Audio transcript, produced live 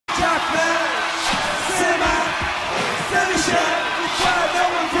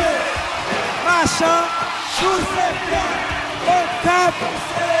chant, nous c'est bien, au cap,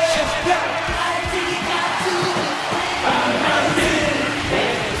 c'est bien.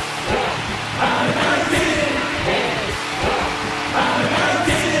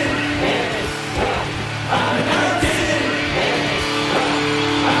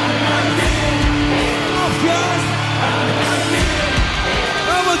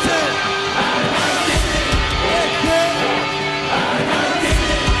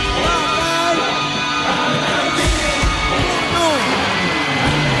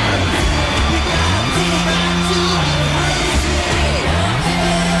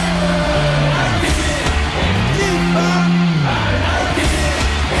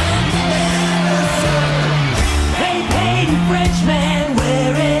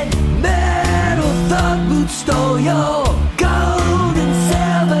 Stole your gold and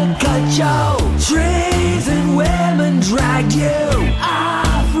silver, cut your trees and women dragged you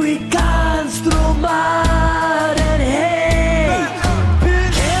Africans through mud and hay.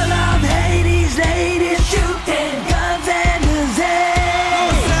 Kill off Hades, ladies, shooting guns and disease.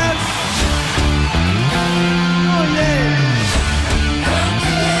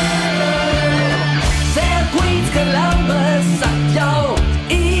 Sail Queens, Columbus, suck your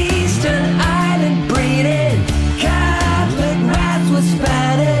Eastern Island breeding. Catholic rats with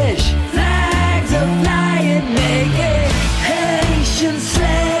Spanish flags are flying naked. Haitian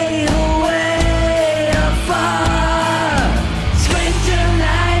sail away afar. Squint your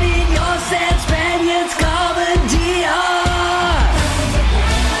light in your sand, Spaniards commandeer.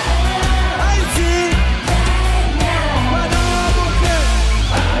 Haïti,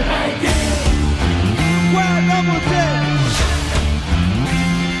 Guadeloupe,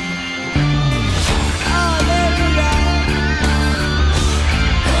 Alléluia.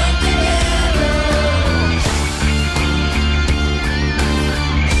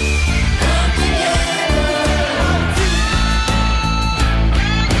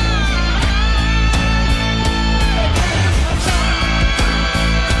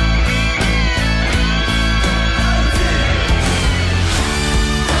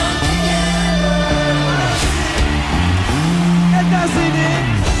 États-Unis,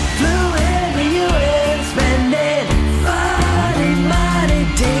 Flew in the UN, spending funny money,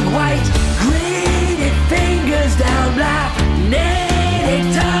 dig white, greedy fingers down black, native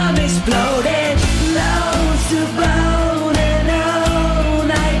tongue exploding, nose to bone and own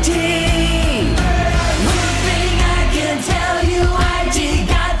IT. One thing I can tell you, IT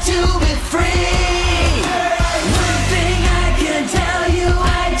got to be free. One thing I can tell you,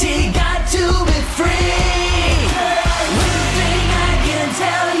 IT got to be free. One thing I can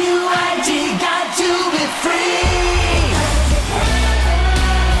tell you, IT got to be free.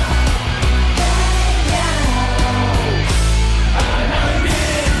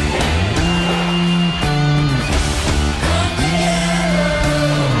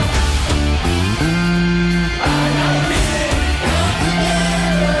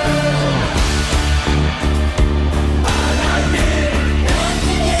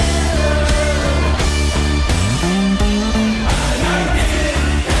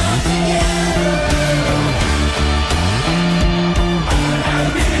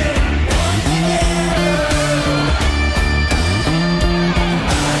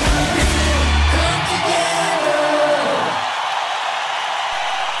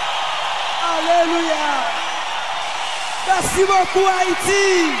 Alléluia. Merci beaucoup Haïti.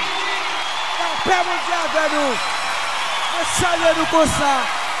 La paix mon Dieu avec nous. Et saluez-nous comme ça.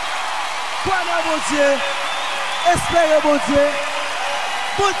 Croyez mon Dieu. Espérez mon Dieu.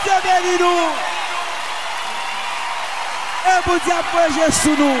 Mon Dieu bénis nous. Et mon Dieu protège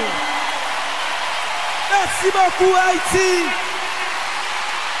sous nous. Merci beaucoup Haïti.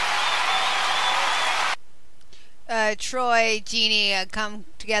 Troy, Jeannie, come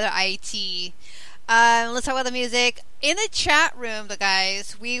together, IT. Let's talk about the music. In the chat room, the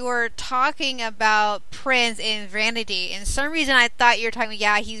guys, we were talking about Prince and Vanity. And for some reason I thought you were talking,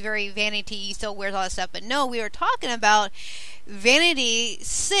 yeah, he's very vanity, he still wears all that stuff. But no, we were talking about Vanity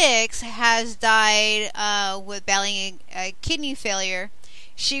 6 has died with battling a kidney failure.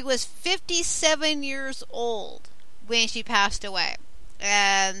 She was 57 years old when she passed away.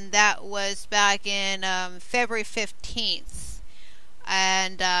 And that was back in February 15th.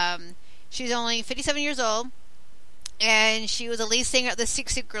 And she's only 57 years old. And she was the lead singer of the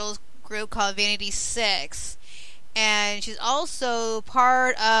 60 Girls group called Vanity 6. And she's also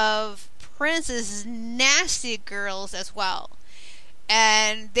part of Prince's Nasty Girls as well.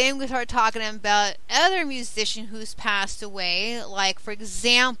 And then we started talking about other musicians who's passed away. Like, for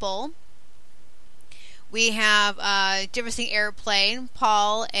example, We have Jefferson Airplane,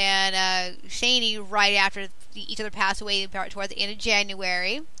 Paul and Shaney, right after each other passed away towards the end of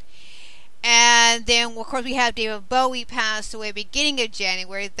January. And then, of course, we have David Bowie passed away beginning of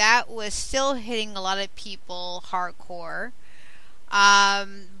January. That was still hitting a lot of people hardcore.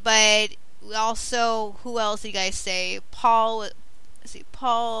 But we also, who else did you guys say? Paul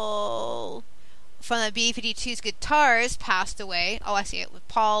from the B-52's guitarist passed away. Oh, I see it.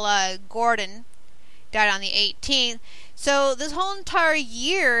 Paul Gordon died on the 18th. So this whole entire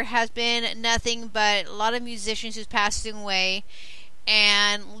year has been nothing but a lot of musicians who's passing away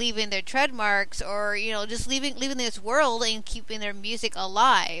and leaving their trademarks, or just leaving this world and keeping their music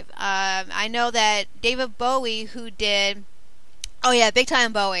alive. I know that David Bowie, who did, Big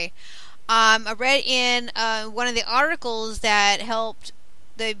Time Bowie. I read in one of the articles that helped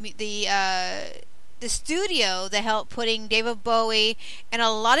the studio that helped putting David Bowie and a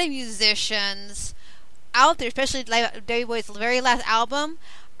lot of musicians out there, especially David Bowie's very last album.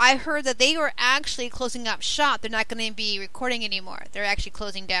 I heard that they were actually closing up shop. They're not going to be recording anymore. They're actually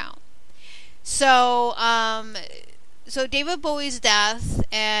closing down. So, David Bowie's death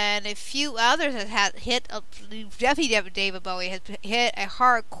and a few others have hit. Definitely, David Bowie has hit a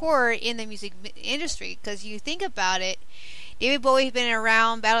hardcore in the music industry. Because you think about it, David Bowie has been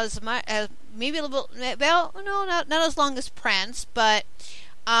around about as much as maybe a little bit. Well, no, not as long as Prince, but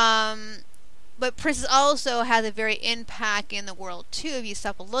Prince also has a very impact in the world too. If you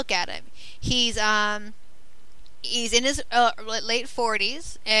stop and look at him, he's in his late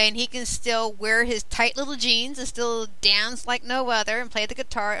 40s, and he can still wear his tight little jeans and still dance like no other and play the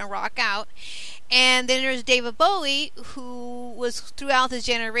guitar and rock out. And then there's David Bowie, who was throughout his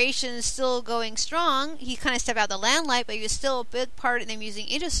generation still going strong. He kind of stepped out of the limelight, but he was still a big part in the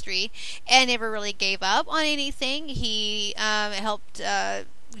music industry and never really gave up on anything. He helped.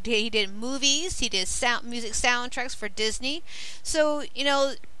 He did movies. He did music soundtracks for Disney. So,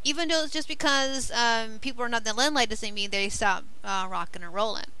 even though it's just because people are not in the limelight doesn't mean they stop rocking and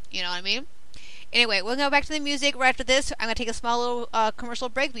rolling. You know what I mean? Anyway, we'll go back to the music right after this. I'm going to take a small little commercial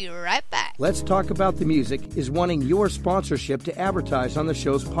break. We'll be right back. Let's Talk About the Music is wanting your sponsorship to advertise on the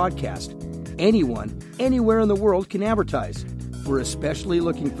show's podcast. Anyone, anywhere in the world can advertise. We're especially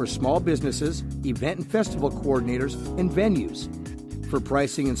looking for small businesses, event and festival coordinators, and venues. For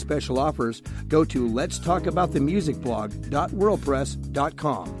pricing and special offers, go to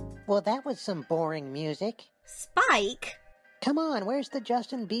letstalkaboutthemusicblog.wordpress.com. Well, that was some boring music. Spike? Come on, where's the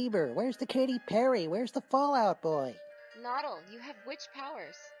Justin Bieber? Where's the Katy Perry? Where's the Fall Out Boy? Noddle, you have witch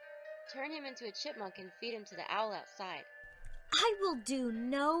powers. Turn him into a chipmunk and feed him to the owl outside. I will do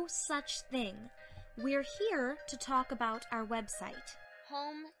no such thing. We're here to talk about our website.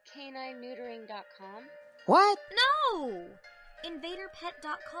 HomeCanineNeutering.com? What? No!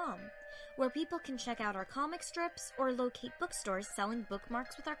 InvaderPet.com, where people can check out our comic strips or locate bookstores selling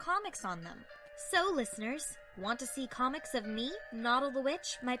bookmarks with our comics on them. So, listeners, want to see comics of me, Noddle the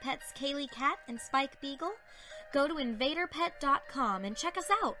Witch, my pets Kaylee Cat and Spike Beagle? Go to InvaderPet.com and check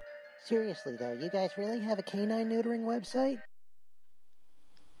us out. Seriously, though, you guys really have a canine neutering website?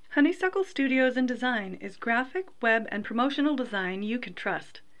 Honeysuckle Studios and Design is graphic, web, and promotional design you can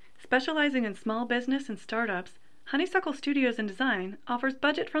trust. Specializing in small business and startups, Honeysuckle Studios and Design offers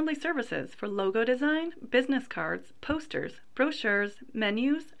budget-friendly services for logo design, business cards, posters, brochures,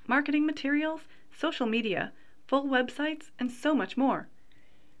 menus, marketing materials, social media, full websites, and so much more.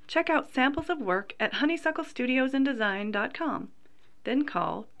 Check out samples of work at honeysucklestudiosanddesign.com. Then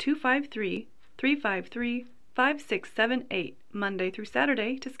call 253-353-5678 Monday through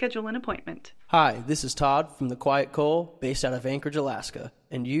Saturday to schedule an appointment. Hi, this is Todd from The Quiet Coal, based out of Anchorage, Alaska,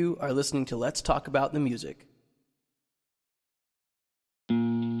 and you are listening to Let's Talk About the Music.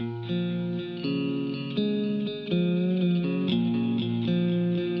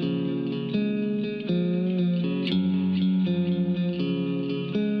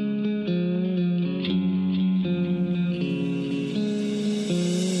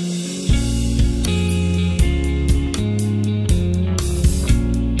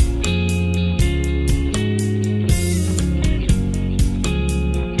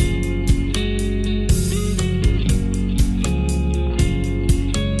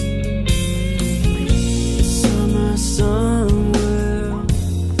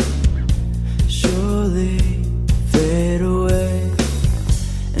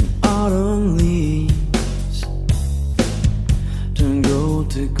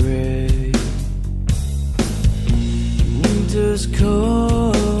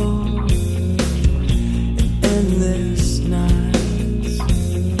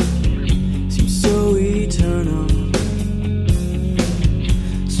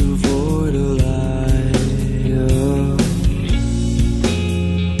 So void of light.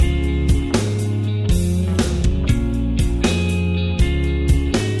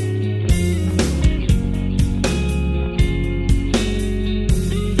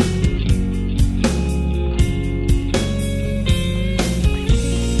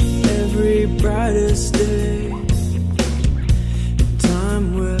 this day,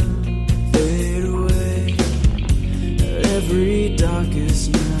 time will fade away. Every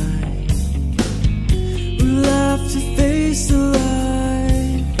darkest night, we'll have to face the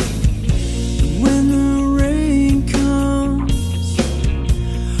light. And when the rain comes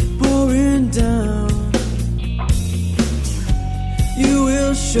pouring down, you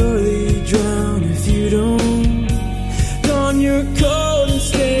will surely drown if you don't don your coat and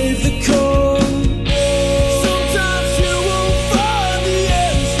stave the cold. Sometimes you won't find the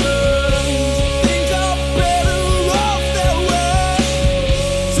answers. Things are better off that way.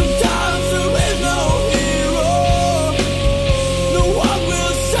 Sometimes there is no hero. No one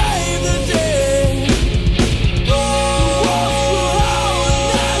will save the day. The wolves will howl and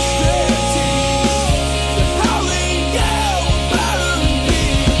gnash their teeth. The howling gale will batter and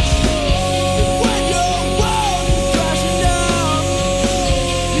beat. And when your world is crashing down,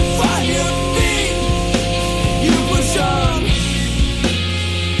 you find your feet, you push on.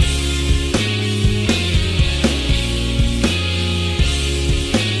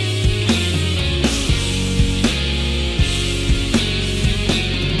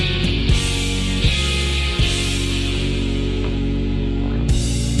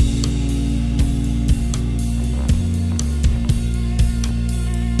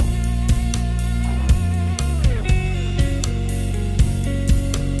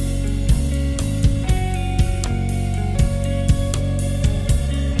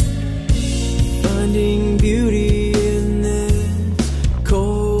 Finding beauty in this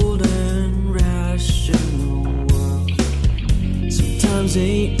cold and rational world sometimes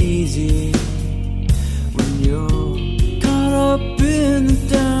ain't easy when you're caught up in the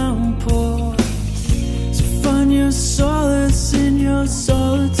downpour. So find your solace in your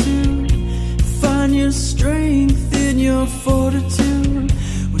solitude, find your strength in your fortitude.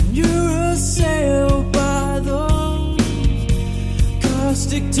 When you're assailed by those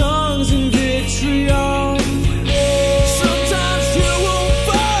caustic tongues and vitriol,